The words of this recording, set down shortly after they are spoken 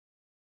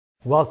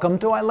Welcome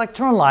to our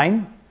lecture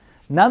online.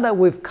 Now that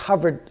we've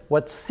covered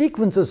what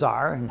sequences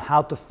are and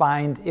how to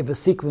find if a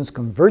sequence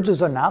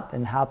converges or not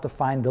and how to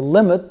find the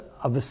limit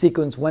of a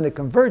sequence when it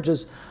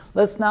converges,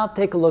 let's now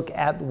take a look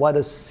at what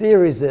a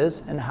series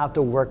is and how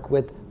to work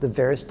with the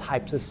various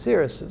types of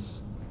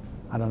series.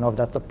 I don't know if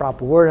that's a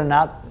proper word or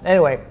not.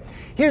 Anyway,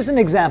 here's an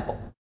example.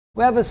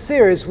 We have a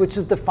series which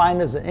is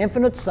defined as an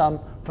infinite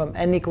sum from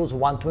n equals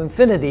 1 to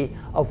infinity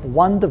of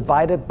 1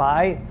 divided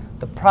by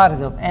the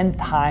product of n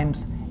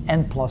times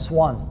n plus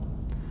 1.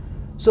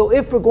 So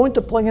if we're going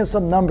to plug in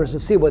some numbers to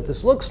see what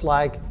this looks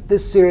like,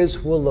 this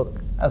series will look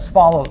as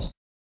follows.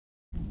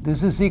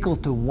 This is equal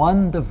to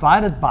 1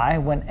 divided by,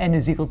 when n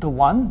is equal to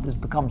 1, this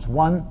becomes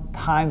 1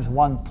 times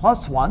 1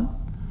 plus 1,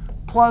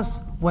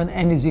 plus when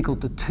n is equal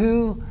to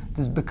 2,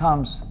 this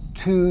becomes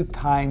 2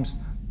 times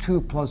 2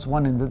 plus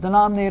 1 in the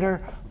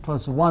denominator,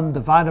 plus 1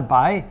 divided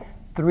by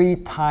 3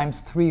 times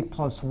 3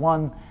 plus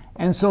 1,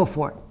 and so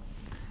forth.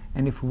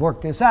 And if we work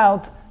this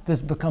out, this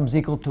becomes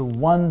equal to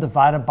 1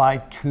 divided by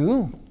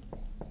 2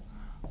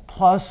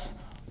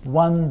 plus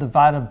 1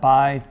 divided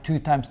by 2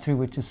 times 3,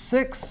 which is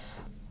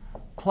 6,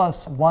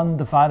 plus 1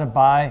 divided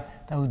by,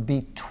 that would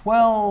be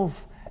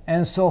 12,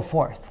 and so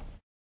forth.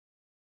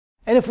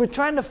 And if we're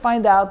trying to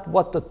find out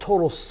what the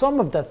total sum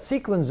of that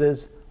sequence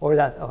is, or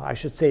I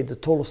should say the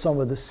total sum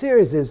of the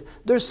series is,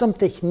 there's some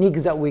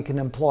techniques that we can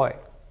employ.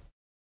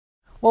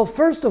 Well,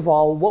 first of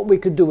all, what we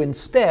could do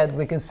instead,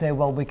 we can say,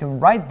 well, we can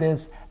write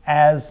this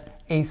as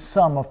a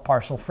sum of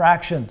partial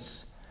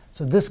fractions.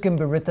 So this can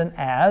be written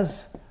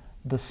as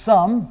the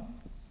sum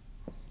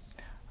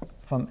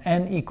from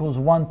n equals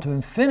 1 to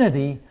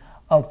infinity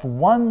of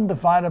 1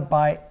 divided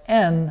by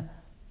n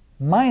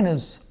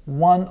minus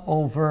 1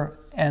 over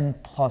n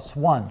plus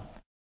 1.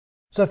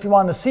 So if you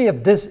want to see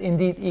if this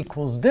indeed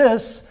equals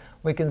this,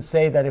 we can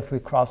say that if we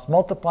cross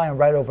multiply and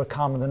write over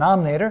common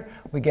denominator,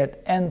 we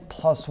get n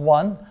plus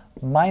 1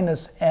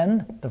 minus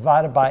n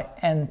divided by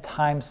n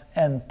times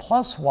n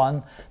plus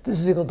 1. This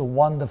is equal to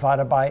 1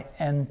 divided by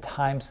n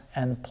times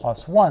n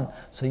plus 1.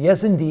 So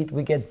yes, indeed,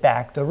 we get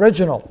back the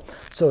original.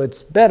 So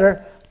it's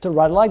better to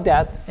write it like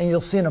that, and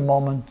you'll see in a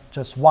moment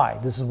just why.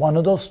 This is one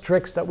of those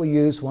tricks that we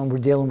use when we're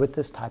dealing with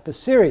this type of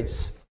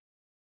series.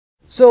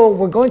 So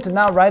we're going to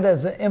now write it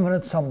as an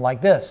infinite sum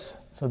like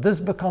this. So this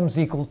becomes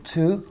equal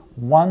to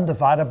 1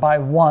 divided by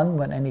 1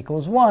 when n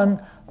equals 1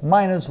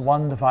 minus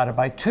 1 divided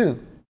by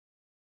 2.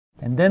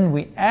 And then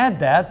we add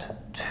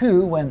that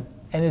to when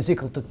n is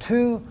equal to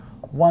 2,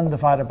 1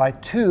 divided by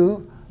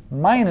 2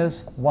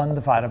 minus 1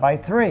 divided by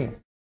 3.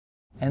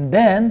 And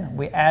then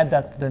we add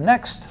that to the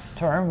next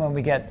term when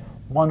we get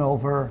 1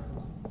 over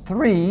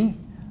 3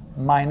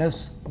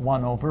 minus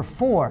 1 over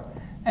 4.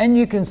 And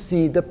you can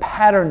see the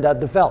pattern that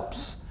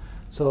develops.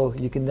 So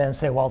you can then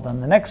say, well, then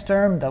the next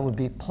term, that would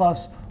be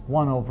plus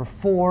 1 over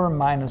 4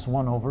 minus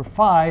 1 over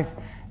 5,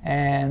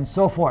 and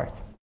so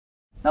forth.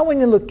 Now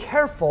when you look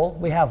careful,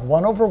 we have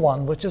 1 over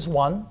 1, which is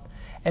 1.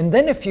 And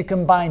then if you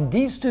combine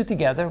these two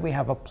together, we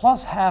have a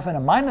plus half and a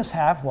minus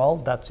half. Well,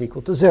 that's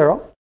equal to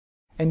 0.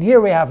 And here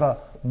we have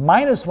a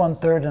minus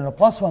 1/3 and a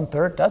plus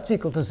 1/3. That's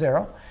equal to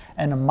 0.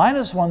 And a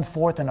minus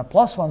 1/4 and a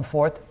plus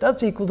 1/4.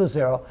 That's equal to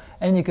 0.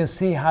 And you can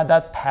see how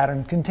that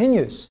pattern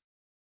continues.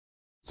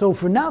 So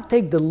if we now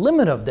take the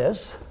limit of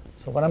this,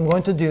 so what I'm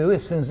going to do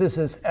is, since this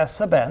is s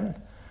sub n,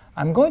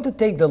 I'm going to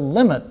take the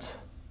limit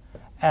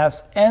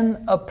as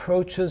n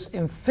approaches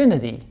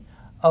infinity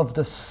of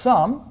the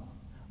sum,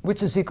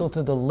 which is equal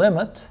to the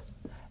limit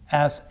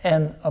as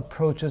n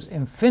approaches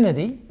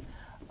infinity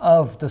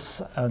of the,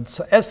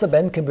 so s sub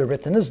n can be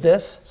written as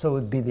this, so it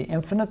would be the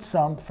infinite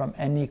sum from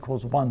n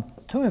equals 1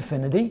 to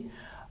infinity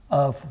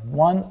of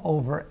 1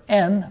 over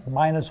n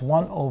minus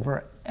 1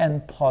 over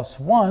n plus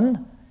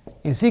 1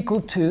 is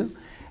equal to,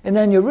 and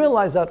then you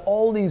realize that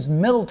all these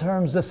middle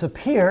terms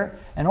disappear,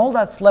 and all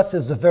that's left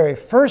is the very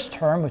first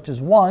term, which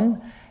is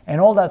 1, and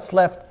all that's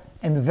left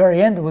in the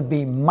very end would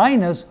be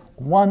minus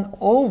 1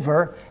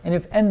 over, and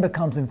if n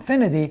becomes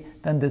infinity,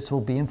 then this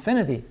will be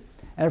infinity.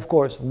 And of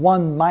course,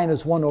 1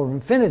 minus 1 over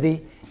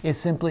infinity is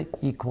simply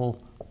equal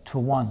to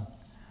 1,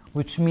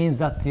 which means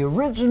that the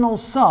original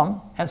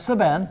sum, s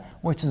sub n,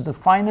 which is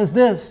defined as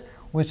this,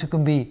 which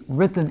can be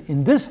written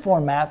in this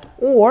format,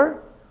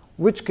 or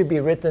which could be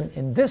written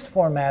in this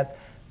format,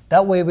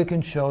 that way we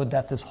can show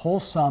that this whole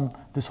sum,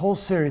 this whole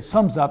series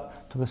sums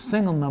up to a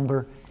single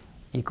number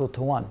equal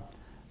to 1.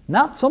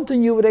 Not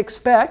something you would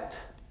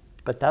expect,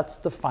 but that's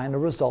the final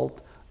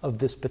result of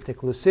this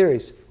particular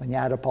series. When you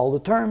add up all the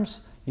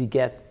terms, you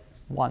get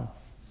 1.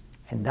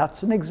 And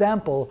that's an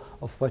example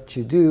of what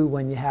you do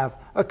when you have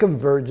a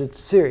convergent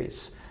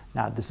series.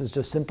 Now, this is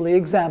just simply an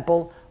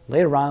example.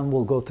 Later on,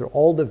 we'll go through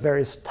all the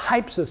various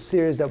types of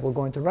series that we're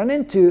going to run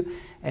into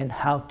and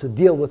how to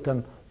deal with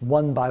them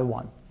one by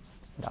one.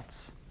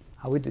 That's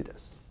how we do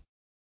this.